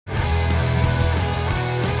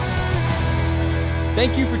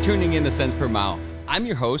Thank you for tuning in to Cents Per Mile. I'm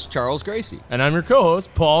your host, Charles Gracie. And I'm your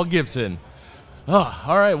co-host, Paul Gibson. Oh,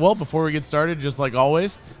 all right, well, before we get started, just like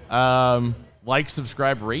always, like,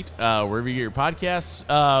 subscribe, rate, wherever you get your podcasts.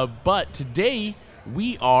 But today,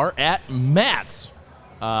 we are at Matt's,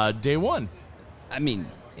 day one. I mean,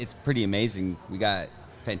 it's pretty amazing. We got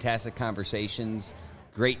fantastic conversations,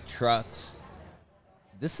 great trucks.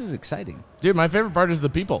 This is exciting. Dude, my favorite part is the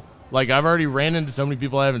people. Like, I've already ran into so many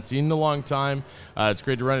people I haven't seen in a long time. It's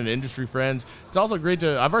great to run into industry friends. It's also great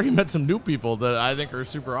I've already met some new people that I think are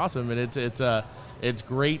super awesome, and it's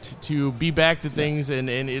great to be back to things. And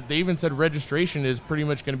they even said registration is pretty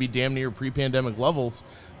much going to be damn near pre-pandemic levels.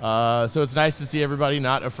 So it's nice to see everybody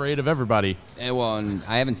not afraid of everybody. And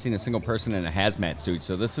I haven't seen a single person in a hazmat suit,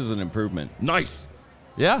 so this is an improvement. Nice.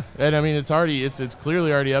 Yeah, and I mean it's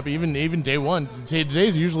clearly already up. Even day one.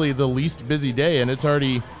 Today's usually the least busy day, and it's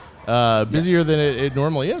already busier than it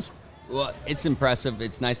normally is. Well, it's impressive.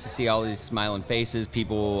 It's nice to see all these smiling faces,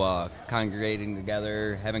 people congregating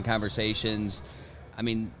together, having conversations. I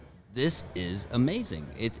mean, this is amazing.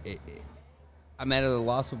 I'm at a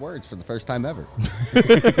loss of words for the first time ever.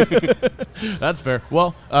 That's fair.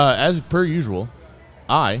 Well, as per usual,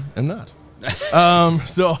 I am not.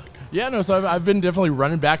 So I've been definitely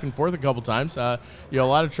running back and forth a couple times. A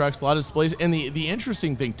lot of trucks, a lot of displays. And the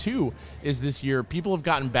interesting thing, too, is this year people have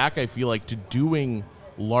gotten back, I feel like, to doing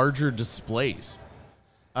larger displays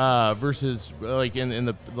versus, like, in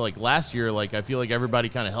the last year, like, I feel like everybody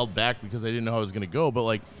kind of held back because they didn't know how it was going to go. But,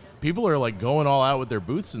 like, people are, like, going all out with their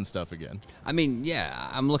booths and stuff again. I mean, yeah,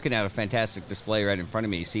 I'm looking at a fantastic display right in front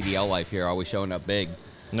of me. CDL Life here, always showing up big.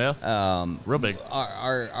 Yeah, real big.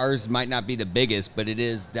 Ours might not be the biggest, but it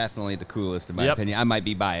is definitely the coolest in my opinion. I might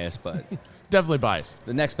be biased, but definitely biased.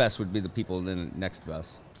 The next best would be the people next to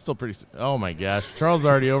us. Still pretty. Oh my gosh, Charles is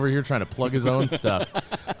already over here trying to plug his own stuff.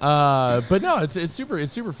 But no, it's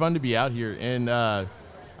super fun to be out here, and I'm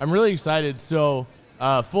really excited. So,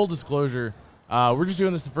 full disclosure. We're just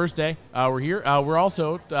doing this the first day. We're here. We're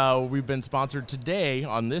also, we've been sponsored today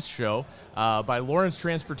on this show by Lawrence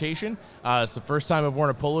Transportation. It's the first time I've worn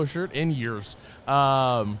a polo shirt in years.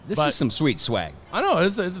 This is some sweet swag. I know.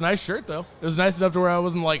 It's a nice shirt, though. It was nice enough to where I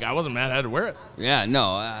wasn't mad I had to wear it. Yeah,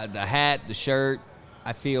 no. The hat, the shirt.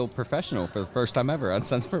 I feel professional for the first time ever on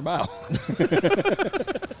Cents Per Mile.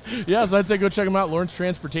 Yeah, so I'd say go check them out, Lawrence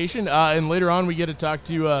Transportation. And later on, we get to talk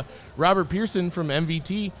to Robert Pearson from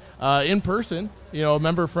MVT in person. A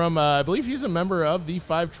member from, I believe he's a member of the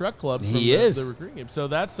 5 Truck Club. He is. The recruiting game. So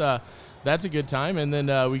that's a good time. And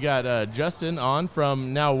then we got Justin on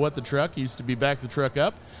from Now What the Truck, used to be Back the Truck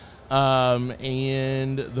Up,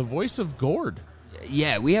 and the voice of Gord.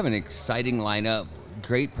 Yeah, we have an exciting lineup.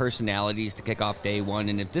 Great personalities to kick off day one.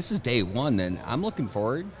 And if this is day one, then I'm looking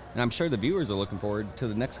forward, and I'm sure the viewers are looking forward to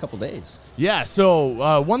the next couple days. Yeah,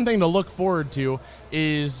 so one thing to look forward to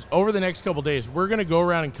is over the next couple days, we're going to go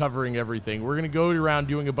around and covering everything. We're going to go around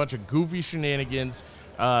doing a bunch of goofy shenanigans,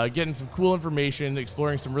 getting some cool information,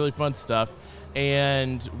 exploring some really fun stuff.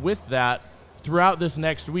 And with that, throughout this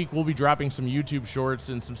next week, we'll be dropping some YouTube shorts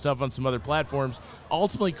and some stuff on some other platforms,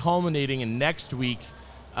 ultimately culminating in next week.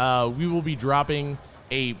 We will be dropping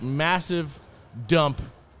a massive dump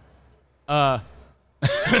of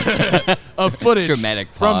footage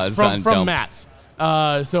Dramatic pause from Matt's.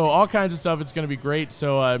 So all kinds of stuff. It's going to be great.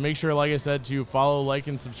 So make sure, like I said, to follow, like,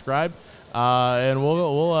 and subscribe. And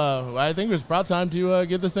we'll I think it's about time to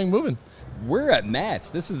get this thing moving. We're at Matt's.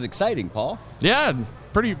 This is exciting, Paul. Yeah,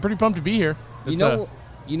 pretty pumped to be here.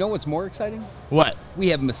 You know what's more exciting? What? We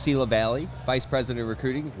have Mesilla Valley Vice President of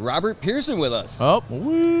Recruiting, Robert Pearson, with us. Oh,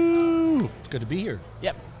 woo! It's good to be here.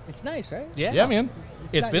 Yep. It's nice, right? Yeah, man.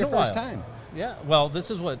 It's been a while. First time. Yeah. Well,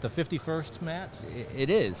 this is the 51st Matt's?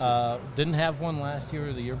 It is. Didn't have one last year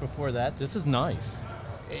or the year before that. This is nice.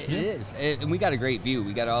 It is. And we got a great view.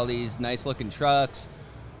 We got all these nice-looking trucks.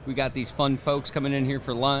 We got these fun folks coming in here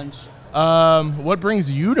for lunch. What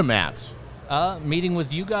brings you to Matt's? Meeting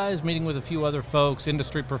with you guys, meeting with a few other folks,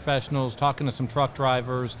 industry professionals, talking to some truck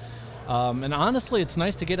drivers. And honestly, it's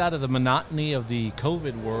nice to get out of the monotony of the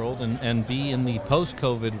COVID world and be in the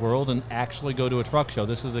post-COVID world and actually go to a truck show.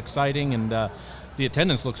 This is exciting, and the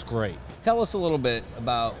attendance looks great. Tell us a little bit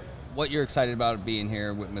about what you're excited about being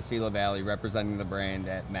here with Mesilla Valley, representing the brand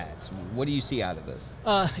at Matt's. What do you see out of this?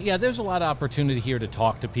 Yeah, there's a lot of opportunity here to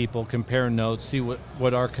talk to people, compare notes, see what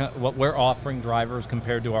we're offering drivers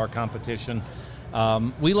compared to our competition.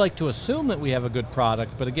 We like to assume that we have a good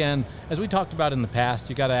product, but again, as we talked about in the past,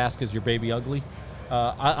 you got to ask, is your baby ugly?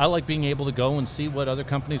 I like being able to go and see what other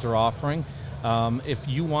companies are offering. If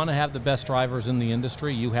you want to have the best drivers in the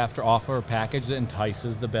industry, you have to offer a package that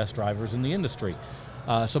entices the best drivers in the industry.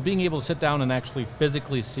 So being able to sit down and actually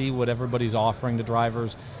physically see what everybody's offering to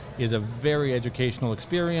drivers is a very educational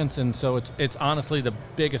experience, and so it's honestly the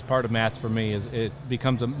biggest part of MATS for me. Is it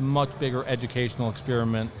becomes a much bigger educational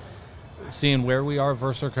experiment, seeing where we are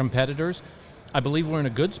versus our competitors. I believe we're in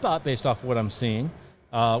a good spot based off of what I'm seeing.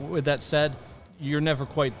 With that said, you're never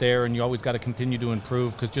quite there, and you always got to continue to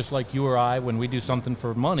improve, because just like you or I, when we do something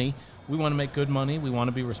for money, we want to make good money, we want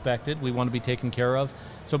to be respected, we want to be taken care of.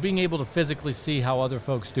 So being able to physically see how other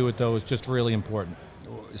folks do it, though, is just really important.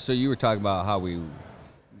 So you were talking about how we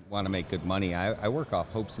want to make good money. I work off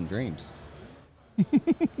hopes and dreams.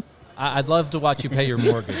 I'd love to watch you pay your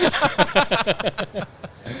mortgage.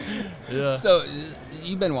 Yeah. So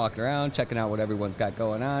you've been walking around, checking out what everyone's got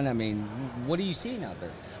going on. I mean, what are you seeing out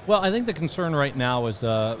there? Well, I think the concern right now is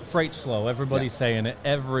freight slow. Everybody's saying it.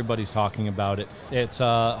 Everybody's talking about it. It's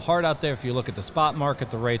hard out there. If you look at the spot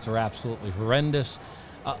market, the rates are absolutely horrendous.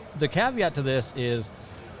 The caveat to this is,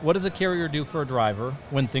 what does a carrier do for a driver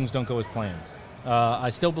when things don't go as planned? I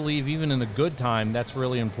still believe even in a good time, that's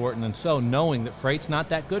really important. And so knowing that freight's not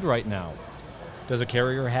that good right now, does a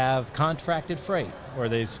carrier have contracted freight? Or are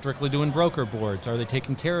they strictly doing broker boards? Are they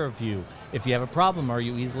taking care of you? If you have a problem, are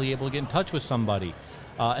you easily able to get in touch with somebody?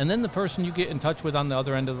 And then the person you get in touch with on the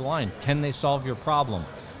other end of the line, can they solve your problem?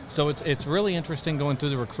 So it's really interesting going through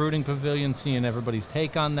the recruiting pavilion, seeing everybody's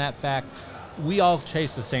take on that fact. We all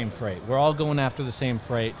chase the same freight. We're all going after the same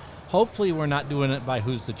freight. Hopefully we're not doing it by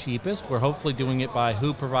who's the cheapest. We're hopefully doing it by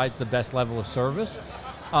who provides the best level of service.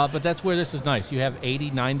 But that's where this is nice. You have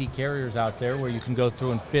 80, 90 carriers out there where you can go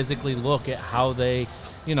through and physically look at how they,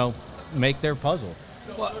 make their puzzle.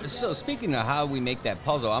 Well, so speaking of how we make that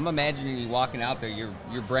puzzle, I'm imagining you walking out there.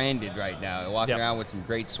 You're branded right now, walking around with some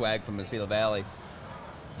great swag from Mesilla Valley.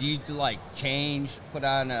 Do you change, put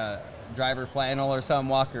on a driver flannel or something,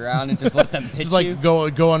 walk around and just let them pitch Just you?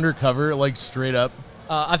 go undercover, straight up.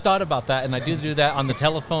 I've thought about that, and I do that on the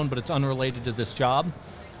telephone, but it's unrelated to this job.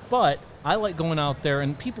 But I like going out there,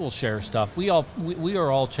 and people share stuff. We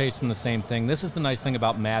are all chasing the same thing. This is the nice thing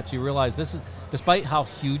about MATS. You realize this is, despite how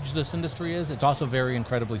huge this industry is, it's also very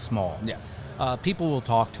incredibly small. Yeah. People will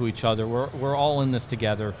talk to each other. We're all in this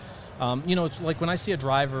together. It's like when I see a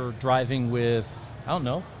driver driving with, I don't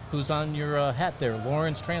know, who's on your hat there,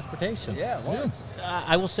 Lawrence Transportation. Yeah, Lawrence.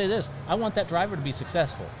 I will say this: I want that driver to be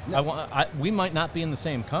successful. We might not be in the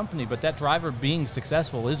same company, but that driver being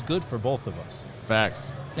successful is good for both of us.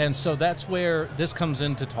 Facts. And so that's where this comes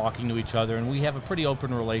into talking to each other, and we have a pretty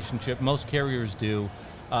open relationship. Most carriers do.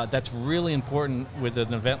 That's really important with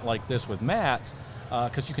an event like this with MATS,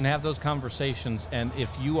 because you can have those conversations, and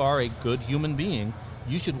if you are a good human being,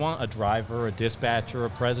 you should want a driver, a dispatcher, a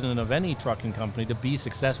president of any trucking company to be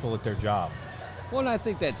successful at their job. Well, and I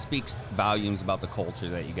think that speaks volumes about the culture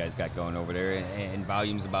that you guys got going over there, and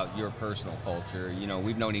volumes about your personal culture.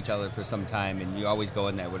 We've known each other for some time, and you always go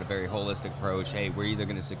in there with a very holistic approach. Hey, we're either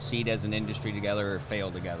going to succeed as an industry together or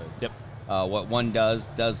fail together. Yep. What one does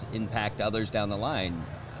impact others down the line.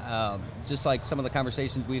 Just like some of the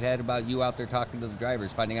conversations we've had about you out there talking to the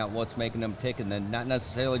drivers, finding out what's making them tick, and then not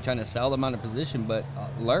necessarily trying to sell them on a position, but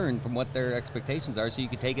learn from what their expectations are so you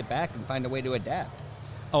can take it back and find a way to adapt.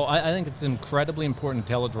 Oh, I think it's incredibly important to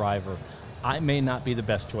tell a driver, I may not be the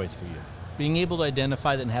best choice for you. Being able to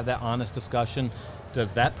identify that and have that honest discussion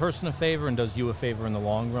does that person a favor and does you a favor in the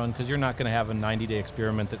long run, because you're not going to have a 90-day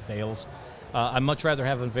experiment that fails. I'd much rather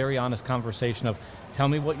have a very honest conversation of, tell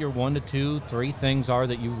me what your 1 to 2, 3 things are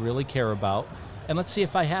that you really care about, and let's see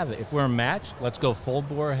if I have it. If we're a match, let's go full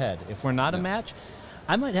bore ahead. If we're not a match,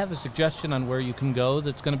 I might have a suggestion on where you can go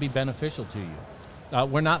that's going to be beneficial to you.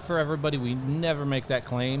 We're not for everybody. We never make that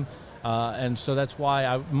claim. And so that's why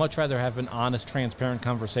I'd much rather have an honest, transparent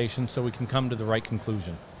conversation so we can come to the right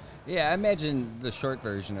conclusion. Yeah, I imagine the short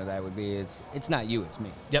version of that would be, it's not you, it's me.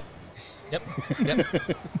 Yep.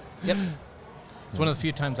 It's one of the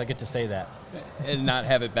few times I get to say that. And not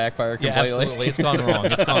have it backfire completely. Yeah, absolutely. It's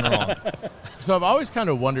gone wrong. So I've always kind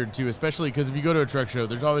of wondered, too, especially because if you go to a truck show,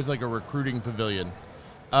 there's always a recruiting pavilion.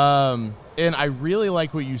 And I really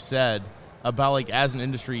like what you said about as an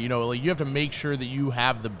industry, you have to make sure that you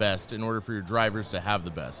have the best in order for your drivers to have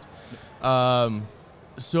the best.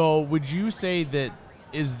 So would you say that,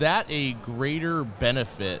 is that a greater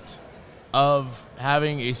benefit of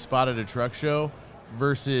having a spot at a truck show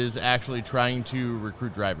versus actually trying to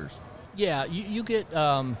recruit drivers? Yeah, you get,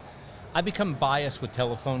 I become biased with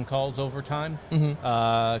telephone calls over time,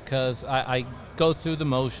 because I go through the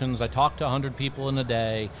motions, I talk to 100 people in a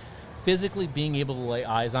day. Physically being able to lay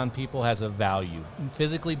eyes on people has a value.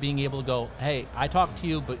 Physically being able to go, hey, I talked to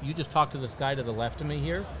you, but you just talked to this guy to the left of me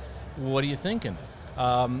here. What are you thinking?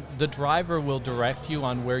 The driver will direct you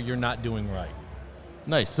on where you're not doing right.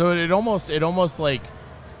 Nice. So it almost like,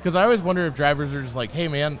 because I always wonder if drivers are just like, hey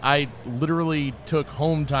man, I literally took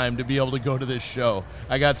home time to be able to go to this show.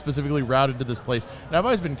 I got specifically routed to this place. And I've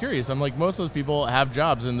always been curious. I'm like, most of those people have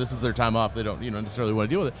jobs and this is their time off. They don't, necessarily want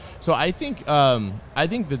to deal with it. So I think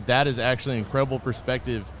that is actually an incredible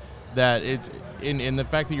perspective, that it's in the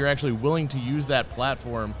fact that you're actually willing to use that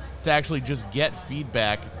platform to actually just get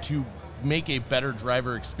feedback to make a better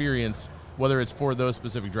driver experience, whether it's for those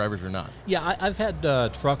specific drivers or not. Yeah, I've had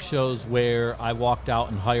truck shows where I walked out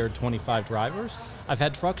and hired 25 drivers. I've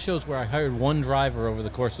had truck shows where I hired one driver over the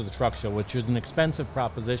course of the truck show, which is an expensive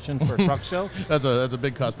proposition for a truck show. That's a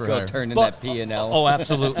big cost per Go hire. turn in that P&L. Oh,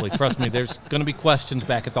 absolutely. Trust me, there's going to be questions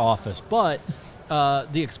back at the office. But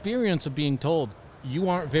the experience of being told, you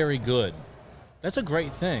aren't very good, that's a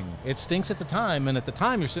great thing. It stinks at the time, and at the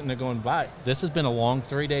time you're sitting there going, "Bye, this has been a long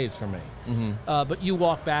 3 days for me." Mm-hmm. But you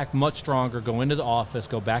walk back much stronger, go into the office,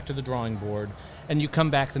 go back to the drawing board, and you come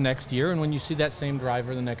back the next year, and when you see that same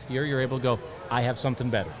driver the next year, you're able to go, "I have something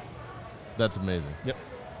better." That's amazing. Yep.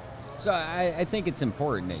 So I think it's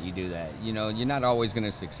important that you do that. You're not always going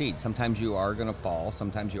to succeed. Sometimes you are going to fall.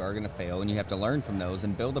 Sometimes you are going to fail, and you have to learn from those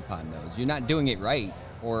and build upon those. You're not doing it right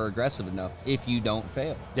or aggressive enough if you don't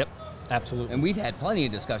fail. Yep. Absolutely. And we've had plenty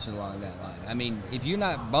of discussions along that line. I mean, if you're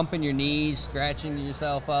not bumping your knees, scratching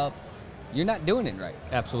yourself up, you're not doing it right.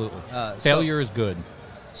 Absolutely. Failure is good.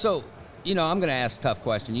 So, I'm going to ask a tough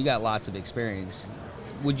question. You got lots of experience.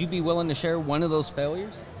 Would you be willing to share one of those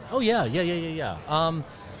failures? Oh, yeah.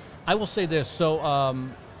 I will say this. So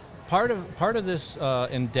part of this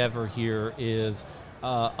endeavor here is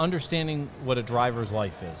understanding what a driver's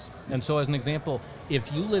life is. And so as an example,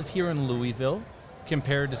 if you live here in Louisville,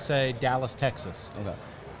 compared to, say, Dallas, Texas. Okay.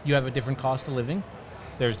 You have a different cost of living.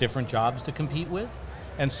 There's different jobs to compete with.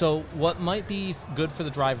 And so what might be good for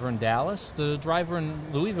the driver in Dallas, the driver in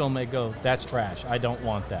Louisville may go, "That's trash. I don't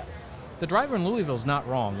want that." The driver in Louisville is not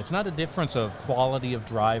wrong. It's not a difference of quality of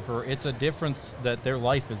driver. It's a difference that their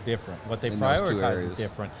life is different. What they prioritize is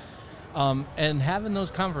different. And having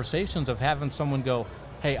those conversations of having someone go,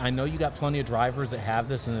 "Hey, I know you got plenty of drivers that have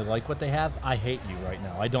this and they like what they have. I hate you right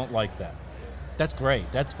now. I don't like that." That's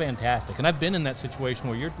great. That's fantastic. And I've been in that situation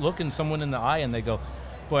where you're looking someone in the eye and they go,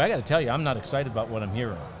 "Boy, I got to tell you, I'm not excited about what I'm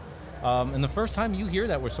hearing." And the first time you hear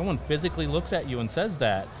that, where someone physically looks at you and says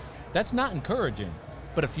that, that's not encouraging.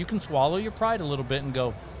 But if you can swallow your pride a little bit and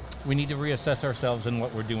go, "We need to reassess ourselves in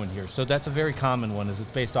what we're doing here." So that's a very common one, is it's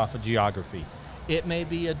based off of geography. It may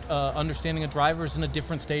be understanding a driver's in a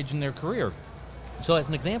different stage in their career. So as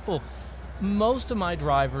an example, most of my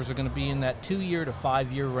drivers are going to be in that 2-year to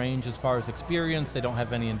 5-year range as far as experience. They don't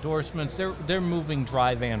have any endorsements. They're moving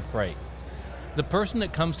dry van freight. The person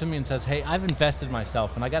that comes to me and says, "Hey, I've invested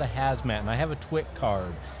myself and I got a hazmat and I have a TWIC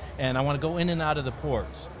card and I want to go in and out of the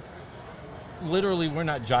ports." Literally, we're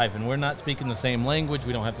not jiving. We're not speaking the same language.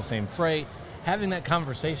 We don't have the same freight. Having that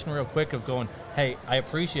conversation real quick of going, "Hey, I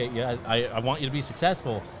appreciate you. I want you to be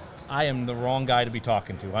successful. I am the wrong guy to be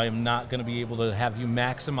talking to. I am not going to be able to have you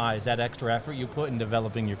maximize that extra effort you put in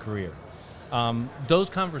developing your career." Those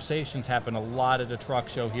conversations happen a lot at a truck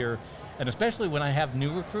show here, and especially when I have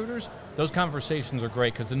new recruiters, those conversations are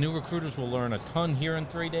great because the new recruiters will learn a ton here in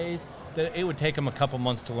 3 days that it would take them a couple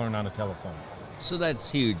months to learn on a telephone. So that's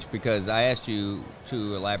huge, because I asked you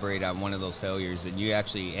to elaborate on one of those failures, and you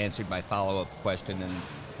actually answered my follow-up question in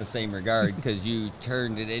the same regard, because you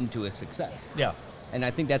turned it into a success. Yeah. And I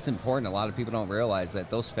think that's important. A lot of people don't realize that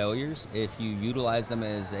those failures, if you utilize them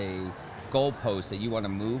as a goalpost that you want to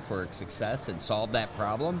move for success and solve that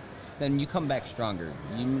problem, then you come back stronger.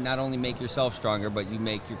 You not only make yourself stronger, but you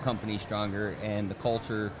make your company stronger and the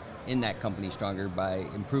culture in that company stronger by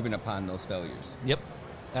improving upon those failures. Yep,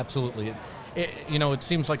 absolutely. It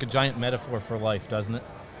seems like a giant metaphor for life, doesn't it?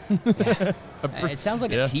 It sounds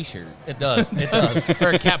like a T-shirt. It does. It does. Or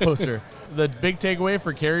a cat poster. The big takeaway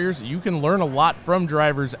for carriers, you can learn a lot from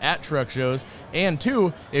drivers at truck shows. And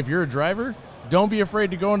two, if you're a driver, don't be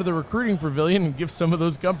afraid to go into the recruiting pavilion and give some of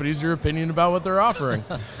those companies your opinion about what they're offering.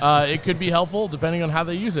 It could be helpful depending on how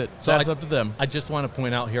they use it. So that's up to them. I just want to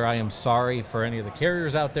point out here, I am sorry for any of the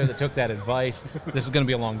carriers out there that took that advice. This is going to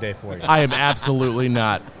be a long day for you. I am absolutely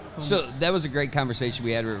not. So that was a great conversation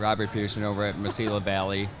we had with Robert Pearson over at Mesilla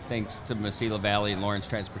Valley. Thanks to Mesilla Valley and Lawrence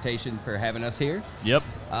Transportation for having us here. Yep.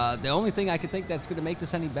 The only thing I could think that's going to make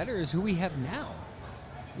this any better is who we have now.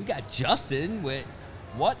 We got Justin with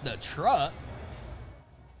What the Truck.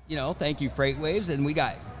 Thank you, FreightWaves. And we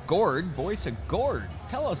got Gord, voice of Gord.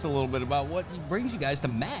 Tell us a little bit about what brings you guys to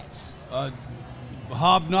Matt's.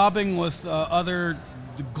 Hobnobbing with other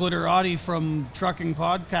glitterati from trucking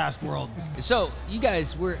podcast world. So you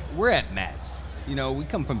guys, we're at Matt's, You know, we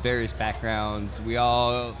come from various backgrounds. We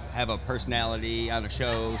all have a personality on a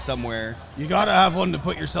show somewhere. You got to have one to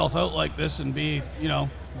put yourself out like this and be, you know,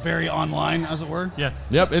 very online, as it were. Yeah.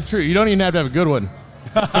 Yep, it's true. You don't even have to have a good one.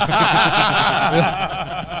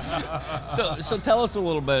 So tell us a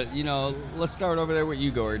little bit, you know, let's start over there with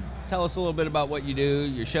you, Gord. Tell us a little bit about what you do,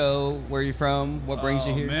 your show, where you're from, what brings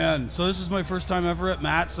you here. Man, so this is my first time ever at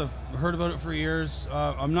Matt's. I've heard about it for years.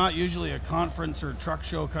 I'm not usually a conference or truck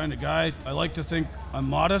show kind of guy. I like to think I'm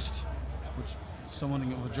modest, which is somewhat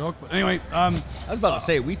of a joke, but anyway. I was about to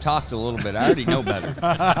say, we talked a little bit. I already know better.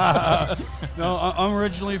 No, I'm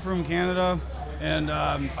originally from Canada, and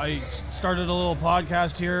I started a little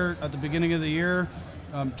podcast here at the beginning of the year,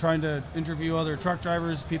 trying to interview other truck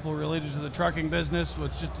drivers, people related to the trucking business.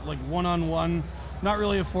 It's just like one-on-one, not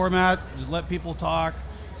really a format, just let people talk.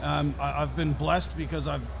 I've been blessed because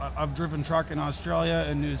I've driven truck in Australia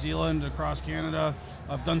and New Zealand, across Canada.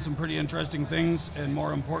 I've done some pretty interesting things, and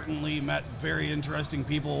more importantly, met very interesting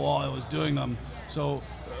people while I was doing them. So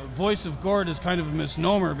voice of Gord is kind of a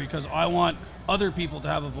misnomer, because I want other people to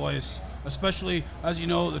have a voice, especially, as you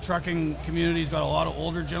know, the trucking community's got a lot of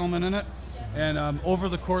older gentlemen in it. And over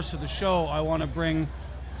the course of the show, I want to bring,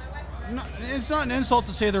 it's not an insult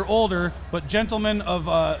to say they're older, but gentlemen of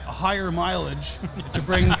higher mileage to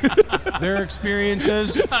bring their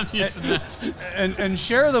experiences and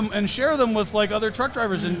share them with like other truck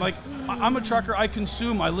drivers. And like, I'm a trucker, I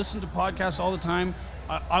listen to podcasts all the time.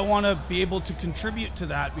 I want to be able to contribute to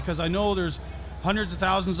that, because I know there's hundreds of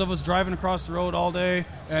thousands of us driving across the road all day,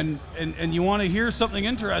 and you want to hear something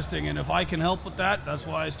interesting, and if I can help with that, that's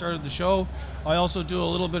why I started the show. I also do a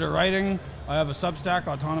little bit of writing. I have a Substack,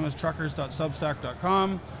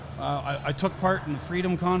 autonomoustruckers.substack.com. I took part in the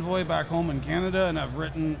Freedom Convoy back home in Canada, and I've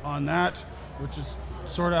written on that, which is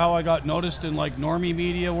sort of how I got noticed in like normie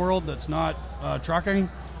media world that's not trucking.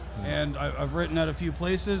 And I've written at a few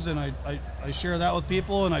places, and I share that with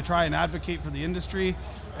people, and I try and advocate for the industry.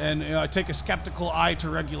 And I take a skeptical eye to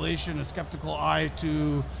regulation, a skeptical eye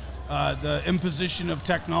to the imposition of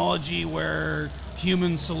technology where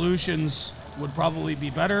human solutions would probably be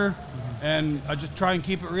better. And I just try and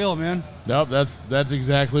keep it real, man. Nope, that's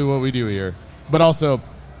exactly what we do here. But also,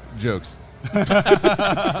 jokes. You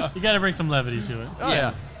got to bring some levity to it. Oh,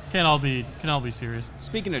 yeah. Can't all be serious.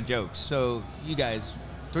 Speaking of jokes, so you guys,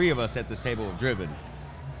 3 of us at this table have driven.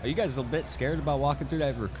 Are you guys a bit scared about walking through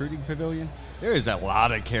that recruiting pavilion? There is a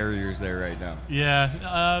lot of carriers there right now.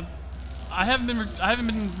 Yeah, I haven't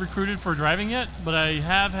been recruited for driving yet, but I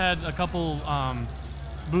have had a couple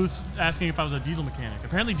booths asking if I was a diesel mechanic.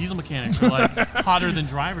 Apparently, diesel mechanics are like hotter than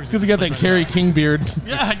drivers. Because you got that Kerry King beard.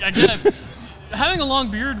 Yeah, I guess having a long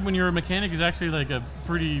beard when you're a mechanic is actually like a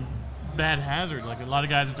pretty bad hazard. Like a lot of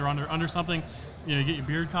guys, if they're under something, you know, you get your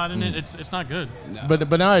beard caught in it. It's not good. No.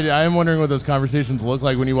 But now I am wondering what those conversations look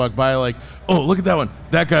like when you walk by. Like, oh, look at that one.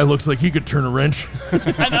 That guy looks like he could turn a wrench.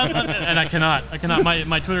 and I cannot.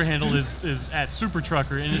 My Twitter handle is at Super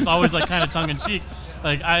Trucker, and it's always like kind of tongue in cheek.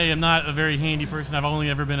 Like, I am not a very handy person. I've only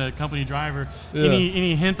ever been a company driver. Yeah.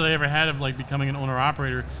 Any hint that I ever had of like becoming an owner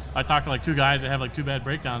operator, I talked to like 2 guys that have like 2 bad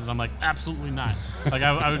breakdowns, and I'm like, absolutely not. Like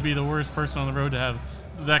I would be the worst person on the road to have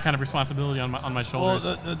that kind of responsibility on my shoulders.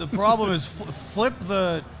 Well, the problem is flip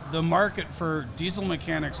the market for diesel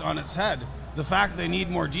mechanics on its head. The fact they need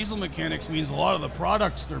more diesel mechanics means a lot of the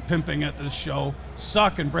products they're pimping at this show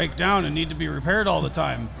suck and break down and need to be repaired all the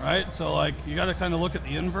time, right? So like, you got to kind of look at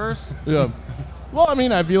the inverse. Yeah. Well, I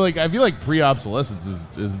mean, I feel like pre-obsolescence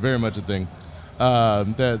is very much a thing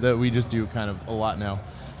that we just do kind of a lot now.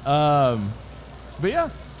 But yeah.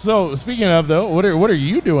 So speaking of though, what are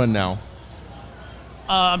you doing now?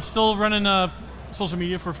 I'm still running social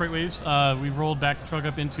media for FreightWaves. We've rolled back the truck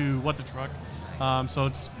up into What the Truck, so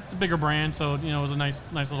it's a bigger brand. So you know, it was a nice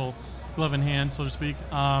little glove in hand, so to speak.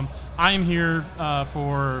 I am here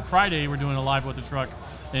for Friday. We're doing a live What the Truck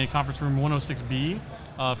in conference room 106B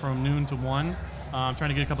from noon to 1. I'm trying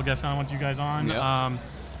to get a couple guests on. I want you guys on. Yep.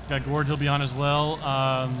 Got Gord, he'll be on as well.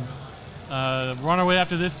 We're on our way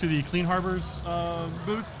after this to the Clean Harbors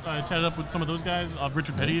booth. I chatted up with some of those guys.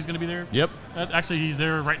 Richard Petty is going to be there. Yep. Actually, he's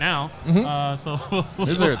there right now. So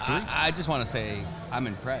Is there a 3? I just want to say I'm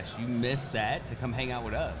impressed. You missed that to come hang out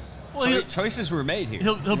with us. Well, Choices were made here.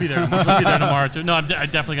 he'll be there. He'll be there tomorrow too. No, I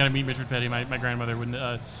definitely got to meet Richard Petty. My grandmother would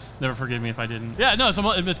never forgive me if I didn't. Yeah, no. So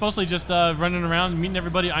it's mostly just running around, meeting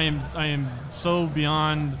everybody. I am so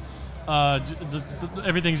beyond.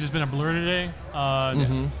 Everything's just been a blur today.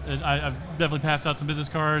 I've definitely passed out some business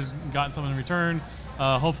cards, gotten some in return.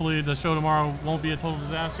 Hopefully the show tomorrow won't be a total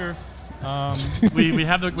disaster. We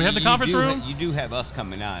have the conference room. You do have us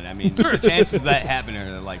coming on. I mean, the chances of that happening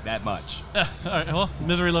are like that much. All right, well,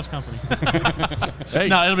 misery loves company. Hey.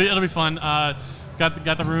 No, it'll be fun. Got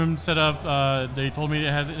the room set up. They told me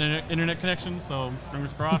it has an internet connection, so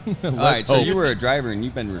fingers crossed. All right, so hope. you were a driver and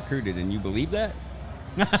you've been recruited, and you believe that?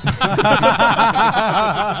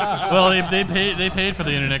 Well, they paid for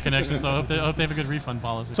the internet connection, so I hope they have a good refund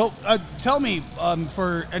policy. So tell me,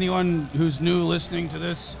 for anyone who's new listening to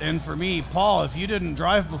this, and for me, Paul, if you didn't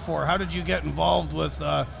drive before, how did you get involved with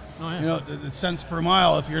the cents per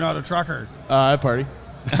mile if you're not a trucker? I party.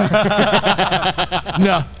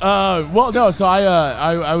 No. No. So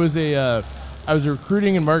I was a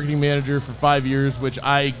recruiting and marketing manager for 5 years, which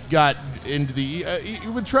I got into the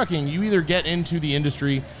with trucking. You either get into the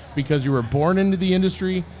industry because you were born into the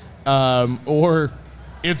industry, or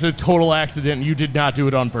it's a total accident and you did not do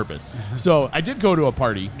it on purpose. So I did go to a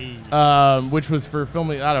party, which was for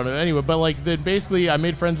filming. I don't know. Anyway, but then basically I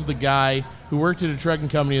made friends with a guy who worked at a trucking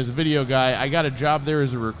company as a video guy. I got a job there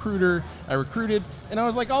as a recruiter. I recruited, and I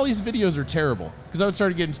was like, all these videos are terrible, because I would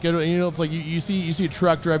start getting scheduled. And it's like you see a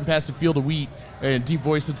truck driving past a field of wheat, and deep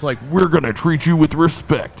voice, it's like, we're gonna treat you with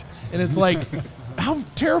respect. And it's like, how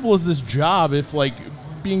terrible is this job if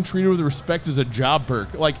being treated with respect is a job perk?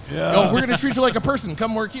 Oh, we're gonna treat you like a person.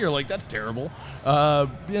 Come work here. That's terrible.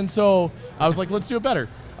 And so I was like, let's do it better.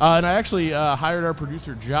 And I actually hired our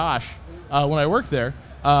producer Josh when I worked there,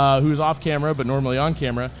 who's off camera but normally on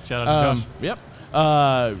camera. Shout out to Josh. Yep.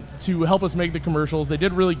 To help us make the commercials. They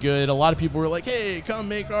did really good. A lot of people were like, hey, come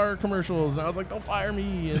make our commercials. And I was like, don't fire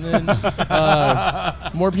me. And then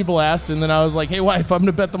more people asked. And then I was like, hey, wife, I'm going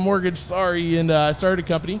to bet the mortgage. Sorry. And I started a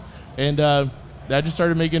company. And I just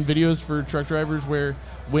started making videos for truck drivers where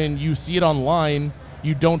when you see it online,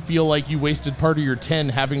 you don't feel like you wasted part of your 10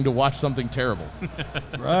 having to watch something terrible.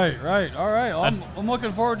 Right. All right. Well, I'm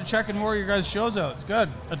looking forward to checking more of your guys' shows out. It's good.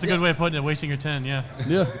 That's a good way of putting it. Wasting your 10, yeah.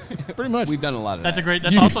 Yeah, pretty much. We've done a lot of That's that. a great.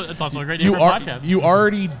 That's also a great name for a podcast. You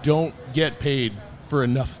already don't get paid for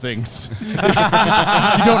enough things. You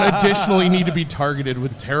don't additionally need to be targeted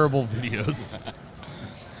with terrible videos.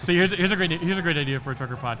 So here's a great idea for a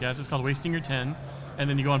trucker podcast. It's called Wasting Your 10, and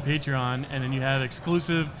then you go on Patreon, and then you have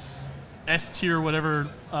exclusive S tier whatever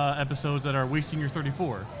episodes that are Wasting Your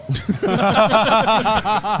 34.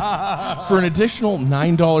 For an additional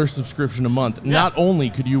 $9 subscription a month, not only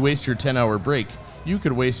could you waste your 10-hour break, you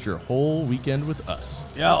could waste your whole weekend with us.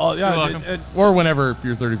 Yeah. You're welcome. Or whenever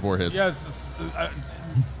your 34 hits. Yeah.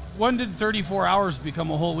 When did 34 hours become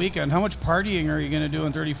a whole weekend? How much partying are you going to do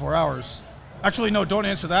in 34 hours? Actually, no, don't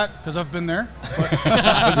answer that, because I've been there. I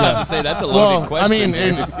was about to say, that's a loaded question.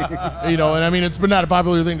 I mean, it's not a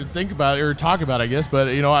popular thing to think about or talk about, I guess. But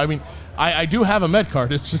I do have a med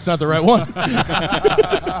card. It's just not the right one.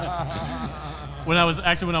 When I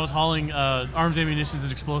was hauling arms, ammunition,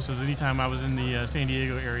 and explosives, anytime I was in the San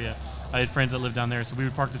Diego area, I had friends that lived down there, so we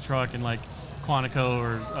would park the truck in Quantico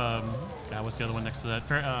or what's the other one next to that?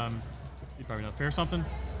 You probably know Fair something.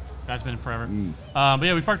 That's been forever. But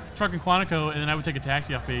yeah, we parked the truck in Quantico, and then I would take a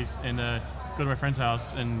taxi off base and go to my friend's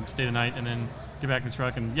house and stay the night, and then get back in the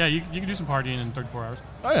truck. And yeah, you can do some partying in 34 hours.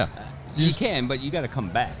 Oh yeah, You can, but you got to come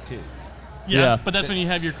back too. Yeah, but that's when you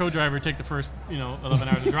have your co-driver take the first 11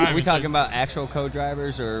 hours of driving. Are we talking about actual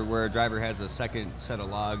co-drivers, or where a driver has a second set of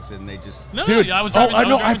logs and they just? No, dude. I was driving.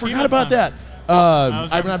 I forgot about that. I'm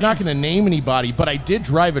not team. going to name anybody, but I did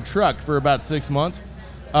drive a truck for about 6 months.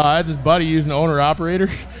 I had this buddy, he was an owner-operator,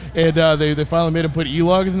 and they finally made him put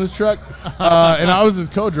e-logs in his truck, and I was his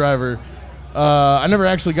co-driver. I never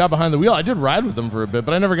actually got behind the wheel. I did ride with him for a bit,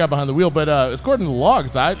 but I never got behind the wheel. But according to the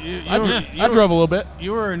logs, I drove a little bit.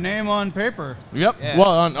 You were a name on paper. Yep. Yeah.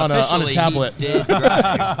 Well, on a tablet. He did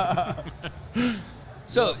drive.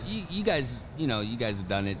 So you guys have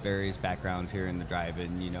done it, various backgrounds here in the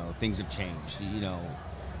drive-in. Things have changed.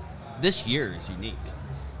 This year is unique.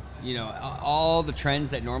 All the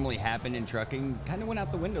trends that normally happen in trucking kind of went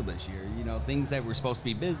out the window this year. Things that were supposed to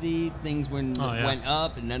be busy, things went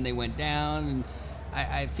up and then they went down. And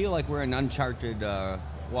I feel like we're in uncharted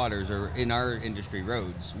waters, or in our industry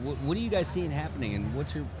roads. What are you guys seeing happening, and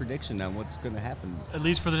what's your prediction on what's going to happen? At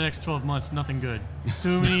least for the next 12 months, nothing good.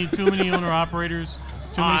 Too many owner operators,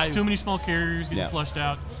 too many small carriers getting flushed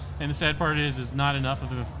out. And the sad part is not enough of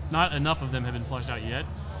them have been flushed out yet.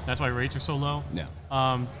 That's why rates are so low. Yeah.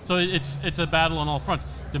 So it's a battle on all fronts.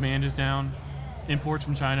 Demand is down, imports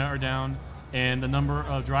from China are down, and the number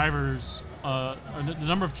of drivers, the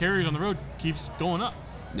number of carriers on the road keeps going up.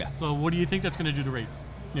 Yeah. So what do you think that's going to do to rates?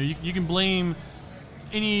 You can blame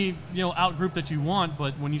any out group that you want,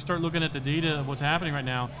 but when you start looking at the data of what's happening right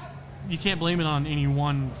now, you can't blame it on any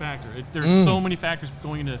one factor. There's so many factors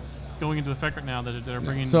going into going into effect right now that are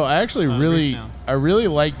bringing. So I actually rates down. I really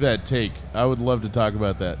like that take. I would love to talk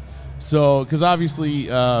about that. So, because obviously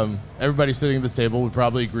everybody sitting at this table would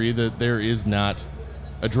probably agree that there is not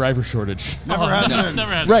a driver shortage. Never has been.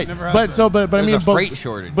 Never has Right, Never has but been. so, but I There's mean, a freight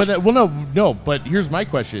shortage. But no. But here's my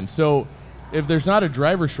question. So, if there's not a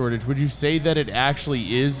driver shortage, would you say that it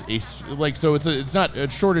actually is so it's not a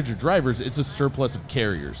shortage of drivers, it's a surplus of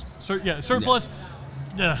carriers? Surplus.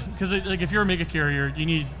 Yeah, because like if you're a mega carrier, you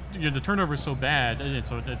need the turnover is so bad, and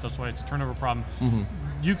that's why it's a turnover problem. Mm-hmm.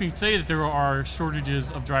 You can say that there are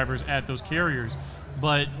shortages of drivers at those carriers,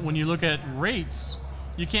 but when you look at rates,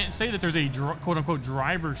 you can't say that there's a quote unquote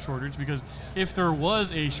driver shortage, because if there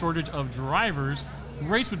was a shortage of drivers,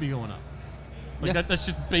 rates would be going up. Like that's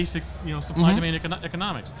just basic, supply demand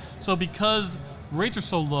economics. So because rates are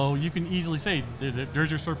so low, you can easily say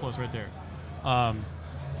there's your surplus right there.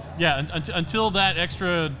 Until that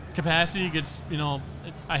extra capacity gets,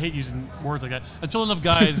 I hate using words like that. Until enough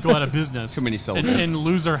guys go out of business, Too many syllables. and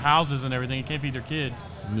lose their houses and everything, and can't feed their kids,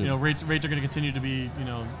 rates are going to continue to be,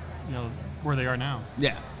 where they are now.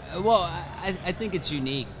 Yeah. Well, I think it's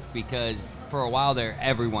unique because for a while there,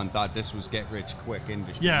 everyone thought this was get rich quick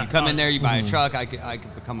industry. Yeah. You come in there, you buy a truck. I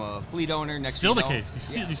could become a fleet owner. Next Still the thing you know-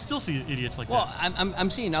 case. You still see idiots like Well, that. I'm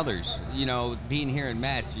seeing others. Being here in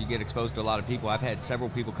Match, you get exposed to a lot of people. I've had several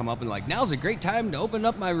people come up and like, now's a great time to open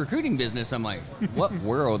up my recruiting business. I'm like, what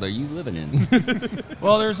world are you living in?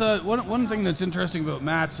 Well, there's one thing that's interesting about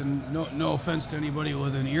Matt's, and no offense to anybody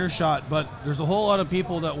within earshot, but there's a whole lot of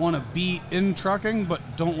people that want to be in trucking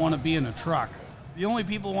but don't want to be in a truck. The only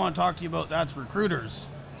people who want to talk to you about that's recruiters,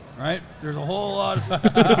 right? There's a whole lot of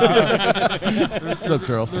What's up,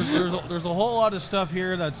 Charles? there's a whole lot of stuff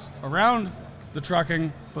here that's around the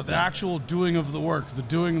trucking, but the actual doing of the work,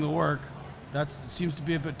 that seems to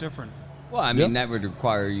be a bit different. Well, I mean, that would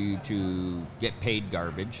require you to get paid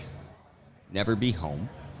garbage, never be home,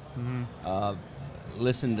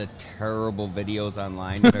 listen to terrible videos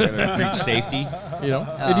online that are going to preach safety.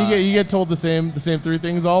 And you get told the same three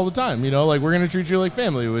things all the time. Like, we're gonna treat you like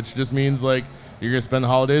family, which just means like you're gonna spend the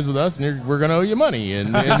holidays with us, and we're gonna owe you money, and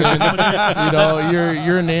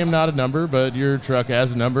you're a name, not a number, but your truck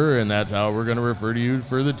has a number, and that's how we're gonna refer to you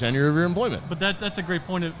for the tenure of your employment. But that's a great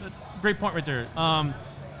point right there.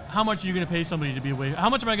 How much are you going to pay somebody to be away? How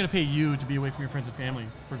much am I going to pay you to be away from your friends and family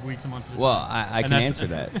for weeks and months at a time? Well, I can that's- answer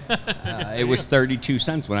that. It was 32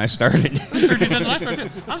 cents when I started. 30 cents when I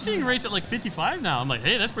started. I'm seeing rates at like 55 now. I'm like,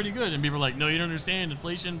 hey, that's pretty good. And people are like, no, you don't understand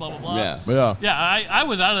inflation, blah, blah, blah. Yeah. Yeah, I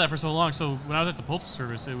was out of that for so long. So when I was at the Postal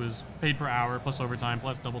Service, it was paid per hour plus overtime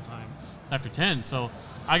plus double time after 10. So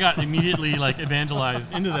I got immediately like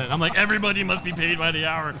evangelized into that. I'm like, everybody must be paid by the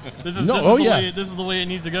hour. This is the way it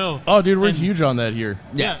needs to go. Oh, dude, we're huge on that here.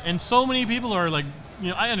 Yeah, and so many people are like,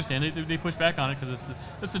 I understand they push back on it because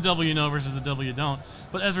it's the devil you know versus the devil you don't.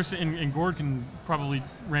 But as we're saying, and Gord can probably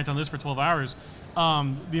rant on this for 12 hours, the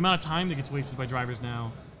amount of time that gets wasted by drivers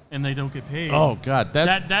now, and they don't get paid. Oh God,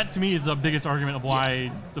 that to me is the biggest argument of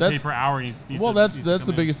why the pay per hour needs. That's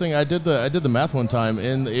the biggest thing. I did the math one time,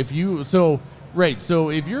 and if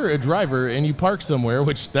you're a driver and you park somewhere,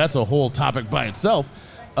 which that's a whole topic by itself,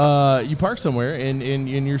 you park somewhere and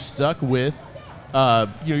you're stuck with,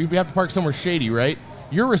 you have to park somewhere shady, right?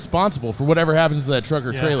 You're responsible for whatever happens to that truck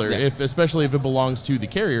or trailer, especially if it belongs to the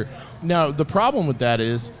carrier. Now, the problem with that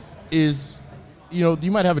is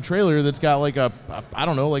you might have a trailer that's got like a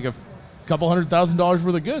couple $100,000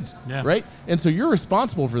 worth of goods, right? And so you're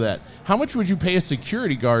responsible for that. How much would you pay a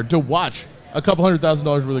security guard to watch a couple $100,000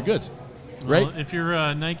 worth of goods? Right. Well, if you're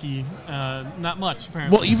Nike, not much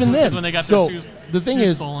apparently. Well, even then, when they got so their shoes, the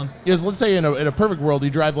thing stolen. is let's say in a perfect world, you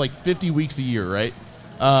drive like 50 weeks a year, right?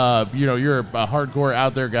 You're a hardcore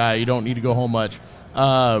out there guy. You don't need to go home much,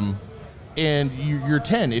 and you're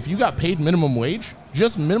 10. If you got paid minimum wage,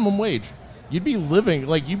 just minimum wage, you'd be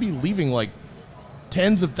leaving like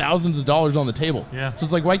tens of thousands of dollars on the table. Yeah. So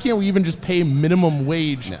it's like, why can't we even just pay minimum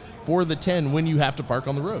wage for the 10 when you have to park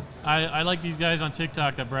on the road? I like these guys on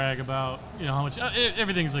TikTok that brag about how much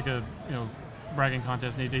everything's like a bragging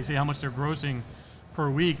contest. They say how much they're grossing per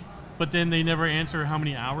week, but then they never answer how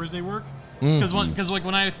many hours they work. Because like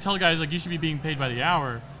when I tell guys like you should be being paid by the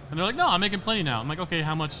hour, and they're like, no, I'm making plenty now. I'm like, okay,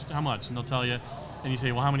 how much? And they'll tell you, and you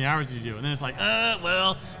say, well, how many hours did you do? And then it's like,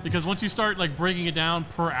 well, because once you start like breaking it down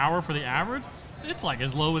per hour for the average, it's like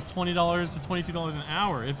as low as $20 to $22 an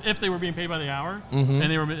hour if they were being paid by the hour, and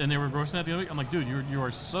they were grossing at the other week. I'm like, dude, you are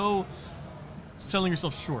so selling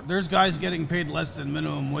yourself short. There's guys getting paid less than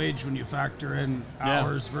minimum wage when you factor in Yeah.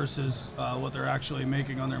 hours versus what they're actually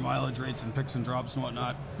making on their mileage rates and picks and drops and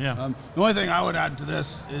whatnot. Yeah. The only thing I would add to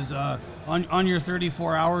this is on your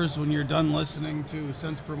 34 hours when you're done listening to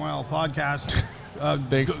Cents Per Mile podcast,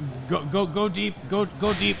 Thanks. go deep.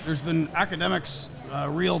 Go deep. There's been academics,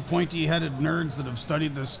 real pointy-headed nerds that have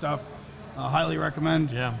studied this stuff. Highly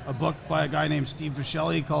recommend a book by a guy named Steve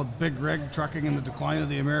Viscelli called Big Rig, Trucking and the Decline of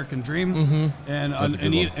the American Dream. Mm-hmm. And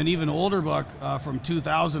an even older book from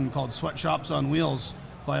 2000 called Sweatshops on Wheels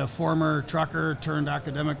by a former trucker turned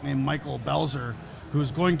academic named Michael Belzer, who's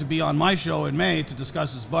going to be on my show in May to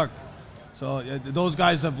discuss his book. So those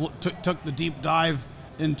guys have took the deep dive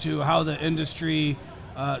into how the industry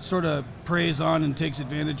sort of preys on and takes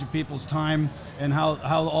advantage of people's time, and how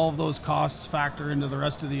all of those costs factor into the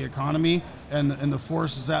rest of the economy and the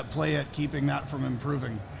forces at play at keeping that from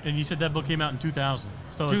improving. And you said that book came out in 2000.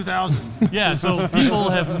 So 2000. yeah, so people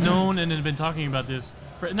have known and have been talking about this,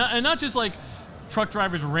 and not just like truck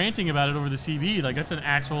drivers ranting about it over the CB. Like that's an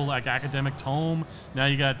actual like academic tome. Now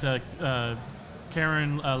you got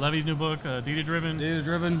Karen Levy's new book, Data Driven. Data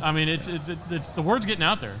Driven. I mean, it's the word's getting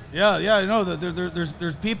out there. Yeah, I know that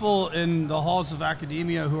there's people in the halls of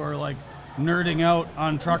academia who are like nerding out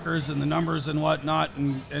on truckers and the numbers and whatnot,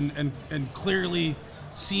 and clearly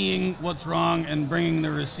seeing what's wrong and bringing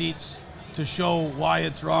the receipts to show why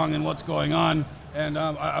it's wrong and what's going on. And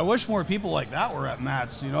I wish more people like that were at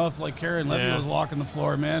Matt's. You know, if like Karen Levy was walking the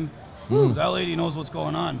floor, man. That lady knows what's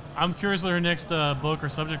going on. I'm curious what her next book or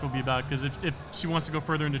subject will be about, because if she wants to go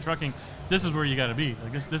further into trucking, this is where you got to be.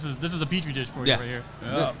 Like this is a petri dish for you right here.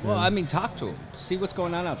 Yeah. Well, I mean, talk to them. See what's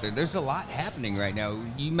going on out there. There's a lot happening right now.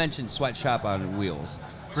 You mentioned Sweatshop on Wheels.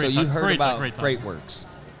 Great so you talk. heard Great talk. about Great talk.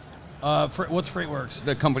 FreightWorks, What's FreightWorks?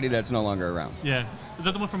 the company that's no longer around. Yeah. Is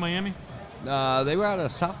that the one from Miami? They were out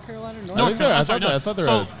of South Carolina? North North Carolina. I I'm sorry, thought no. I thought they were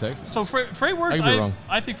out of Texas. So FreightWorks, I could be wrong.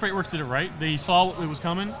 I think FreightWorks did it right. They saw what was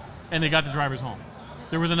coming, and they got the drivers home.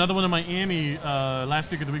 There was another one in Miami last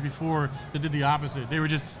week or the week before that did the opposite.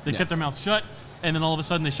 They kept their mouth shut, and then all of a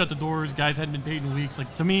sudden they shut the doors. Guys hadn't been paid in weeks.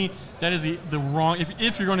 Like, to me, that is the wrong.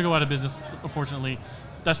 If you're going to go out of business, unfortunately,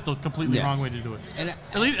 that's the completely wrong way to do it. And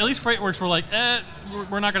at least FreightWorks were like,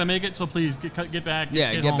 we're not going to make it, so please get back.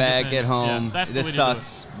 get back, get home. Yeah, that's the this way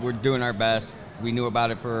sucks. We're doing our best. We knew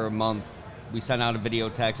about it for a month. We sent out a video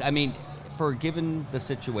text. I mean, for given the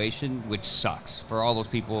situation, which sucks, for all those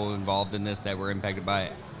people involved in this that were impacted by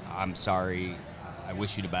it, I'm sorry. I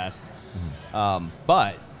wish you the best.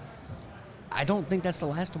 But I don't think that's the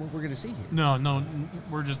last of what we're going to see here. No,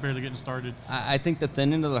 we're just barely getting started. I think the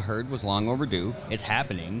thinning of the herd was long overdue. It's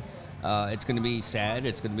happening. It's going to be sad.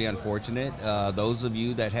 It's going to be unfortunate. Those of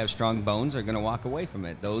you that have strong bones are going to walk away from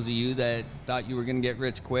it. Those of you that thought you were going to get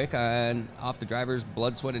rich quick off the driver's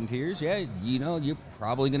blood, sweat, and tears, you're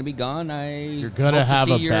probably going to be gone. You're going to have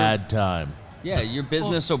a bad time. Yeah, your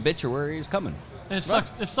business obituary is coming. And it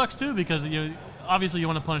sucks. It sucks too, because obviously you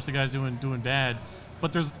want to punish the guys doing bad,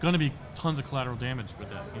 but there's going to be tons of collateral damage with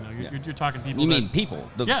that. You're talking people. You mean people?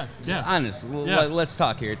 Yeah. Honest. Let's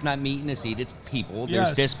talk here. It's not meat and a seed. It's people.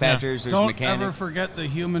 There's dispatchers. There's Don't mechanics. ever forget the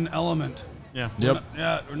human element. Yeah. Yep.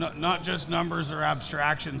 Not just numbers or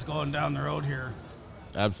abstractions going down the road here.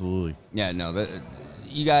 Absolutely. Yeah, no.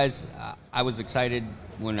 You guys, I was excited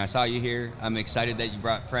when I saw you here. I'm excited that you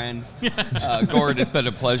brought friends. Gord, it's been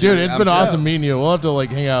a pleasure. Dude, it's been awesome meeting you. We'll have to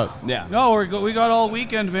hang out. Yeah. No, we got all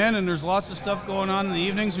weekend, man, and there's lots of stuff going on in the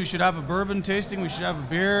evenings. We should have a bourbon tasting. We should have a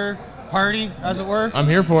beer party, as it were. I'm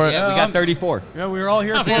here for it. Yeah, we got 34. Yeah, we were all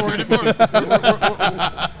here for it.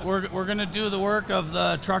 We're going to do the work of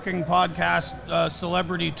the Trucking Podcast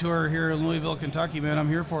celebrity tour here in Louisville, Kentucky, man. I'm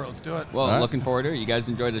here for it. Let's do it. Well, looking forward to it. You guys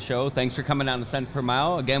enjoyed the show. Thanks for coming on the Cents Per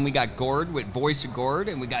Mile. Again, we got Gord with Voice of Gord,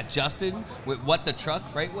 and we got Justin with What the Truck,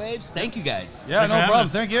 FreightWaves. Thank you, guys. Yeah, no problem.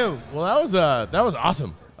 Thank you. Well, that was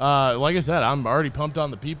awesome. Like I said, I'm already pumped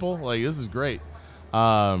on the people. Like, this is great.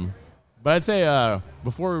 But I'd say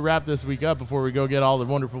before we wrap this week up, before we go get all the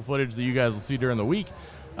wonderful footage that you guys will see during the week,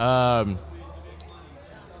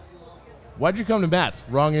 why'd you come to Matt's?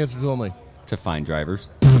 Wrong answers only. To find drivers.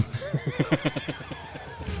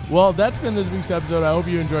 Well, that's been this week's episode. I hope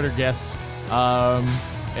you enjoyed our guests.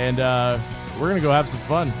 And we're going to go have some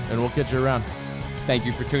fun, and we'll catch you around. Thank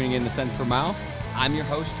you for tuning in to Cents Per Mile. I'm your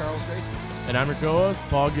host, Charles Grayson. And I'm your co-host,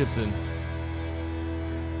 Paul Gibson.